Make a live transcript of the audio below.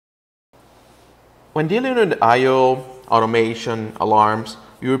When dealing with I/O, automation, alarms,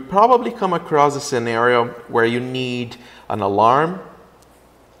 you will probably come across a scenario where you need an alarm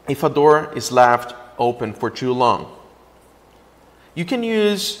if a door is left open for too long. You can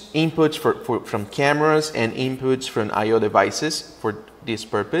use inputs from cameras and inputs from I/O devices for this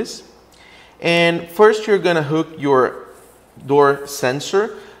purpose. And first you're going to hook your door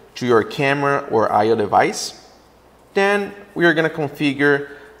sensor to your camera or I/O device. Then we are going to configure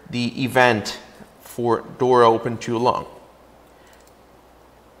the event for door open too long.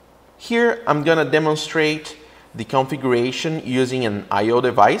 Here I'm going to demonstrate the configuration using an I/O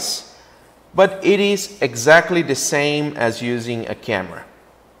device, but it is exactly the same as using a camera.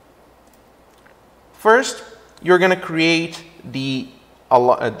 First, you're going to create the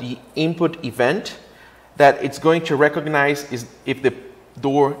input event that it's going to recognize if the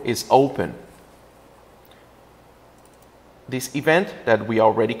door is open. This event that we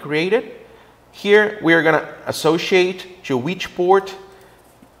already created, here we are going to associate to which port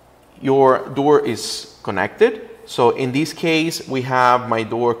your door is connected. So in this case, we have my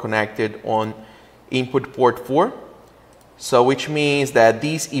door connected on input port 4. So which means that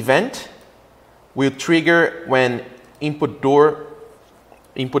this event will trigger when input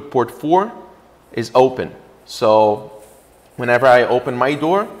port 4 is open. So whenever I open my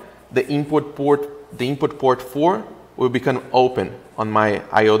door, the input port 4 will become open on my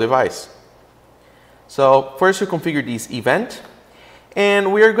I/O device. So first we configure this event,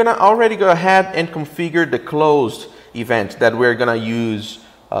 and we are going to already go ahead and configure the closed event that we're going to use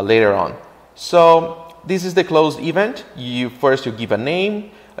later on. So this is the closed event. First you give a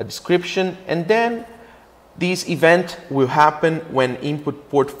name, a description, and then this event will happen when input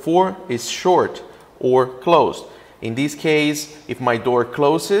port 4 is short or closed. In this case, if my door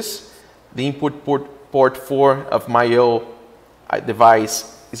closes, the input port 4 of my I/O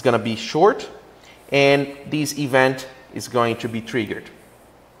device is going to be short, and this event is going to be triggered.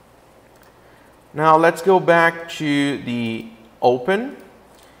 Now let's go back to the open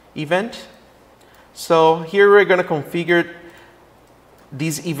event. So here we're going to configure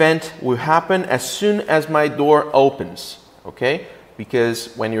this event will happen as soon as my door opens, okay?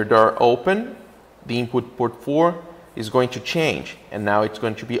 Because when your door open, the input port 4 is going to change, and now it's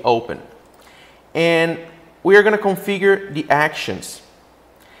going to be open. And we are going to configure the actions.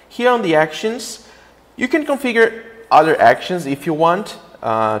 Here on the actions, you can configure other actions if you want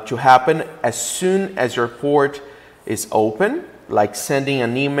to happen as soon as your port is open, like sending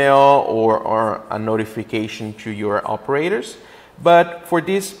an email or a notification to your operators. But for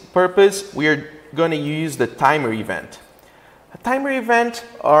this purpose, we are going to use the timer event. A timer event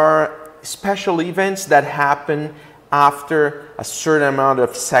are special events that happen after a certain amount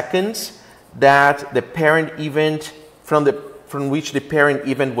of seconds that the parent event from which the parent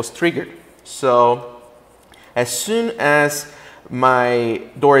event was triggered. So as soon as my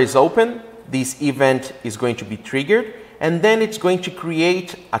door is open, this event is going to be triggered, and then it's going to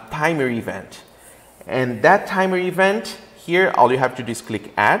create a timer event. And that timer event, here all you have to do is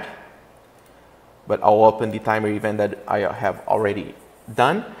click add, but I'll open the timer event that I have already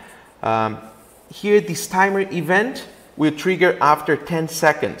done. Here this timer event will trigger after 10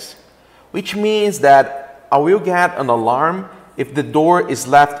 seconds, which means that I will get an alarm if the door is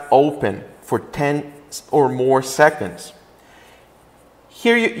left open for 10 or more seconds.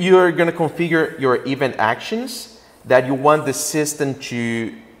 Here you are going to configure your event actions that you want the system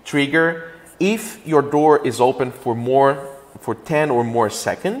to trigger if your door is open for 10 or more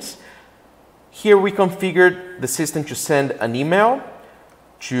seconds. Here we configured the system to send an email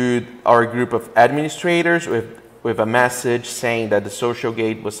to our group of administrators with a message saying that the social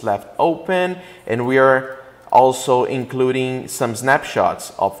gate was left open, and we are also including some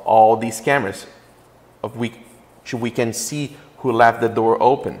snapshots of all these cameras of which we can see who left the door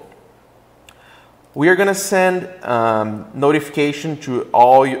open. We are going to send notification to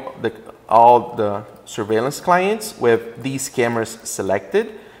all the surveillance clients with these cameras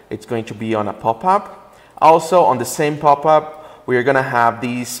selected. It's going to be on a pop-up. Also on the same pop-up, we are going to have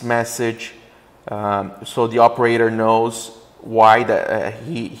this message so the operator knows why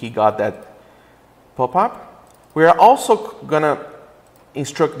he got that pop-up. We are also going to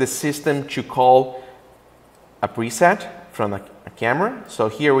instruct the system to call a preset from a camera. So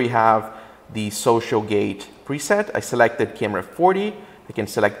here we have the social gate preset. I selected camera 40. I can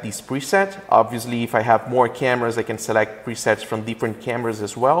select this preset. Obviously, if I have more cameras, I can select presets from different cameras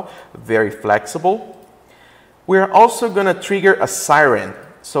as well. Very flexible. We're also going to trigger a siren.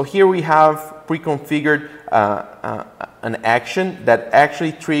 So here we have pre-configured an action that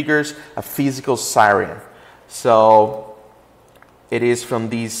actually triggers a physical siren. So it is from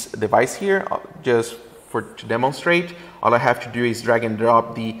this device here. Just to demonstrate, all I have to do is drag and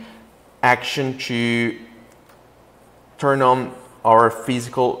drop the action to turn on our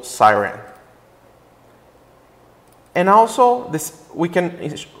physical siren. And also, we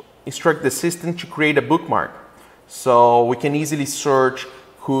can instruct the system to create a bookmark, so we can easily search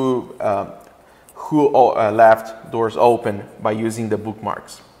who left doors open by using the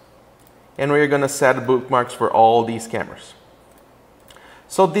bookmarks. And we're going to set bookmarks for all these cameras.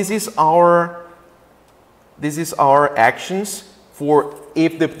 So this is our actions for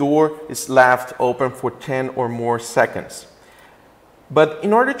if the door is left open for 10 or more seconds. But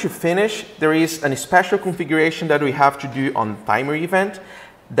in order to finish, there is a special configuration that we have to do on timer event.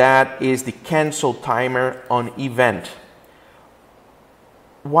 That is the cancel timer on event.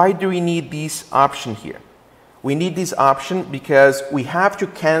 Why do we need this option here? We need this option because we have to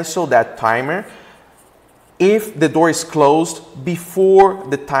cancel that timer if the door is closed before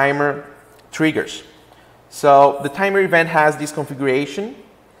the timer triggers. So the timer event has this configuration,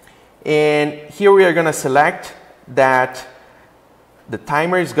 and here we are going to select that the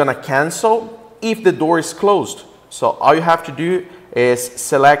timer is going to cancel if the door is closed. So all you have to do is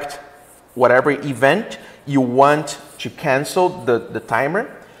select whatever event you want to cancel the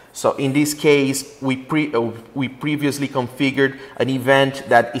timer. So in this case, we previously configured an event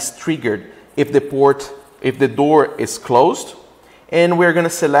that is triggered if the door is closed, and we're going to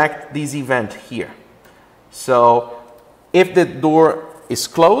select this event here. So if the door is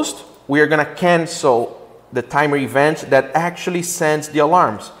closed, we are going to cancel the timer event that actually sends the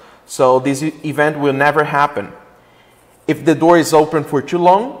alarms. So this event will never happen. If the door is open for too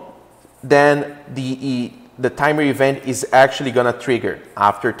long, then the timer event is actually going to trigger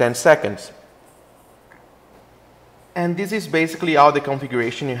after 10 seconds. And this is basically all the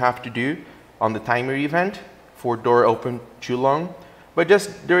configuration you have to do on the timer event for door open too long. But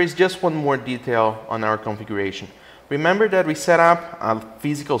there is just one more detail on our configuration. Remember that we set up a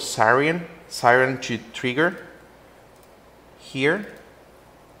physical siren to trigger here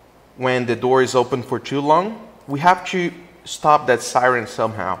when the door is open for too long. We have to stop that siren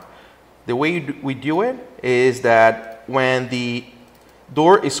somehow. The way we do it is that when the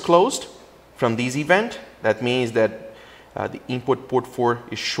door is closed from this event, that means that the input port 4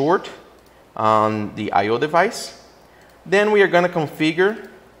 is short on the I/O device. Then we are going to configure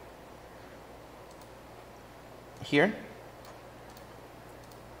here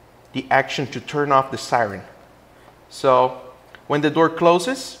the action to turn off the siren. So when the door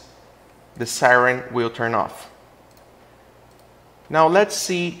closes, the siren will turn off. Now let's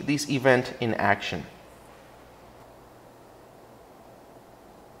see this event in action.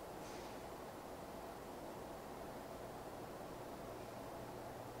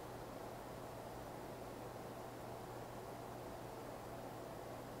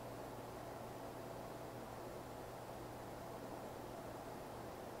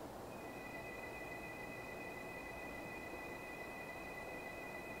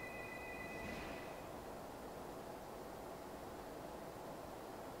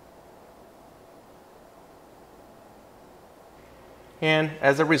 And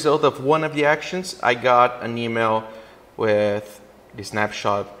as a result of one of the actions, I got an email with the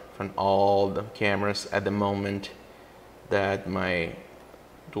snapshot from all the cameras at the moment that my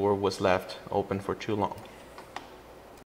door was left open for too long.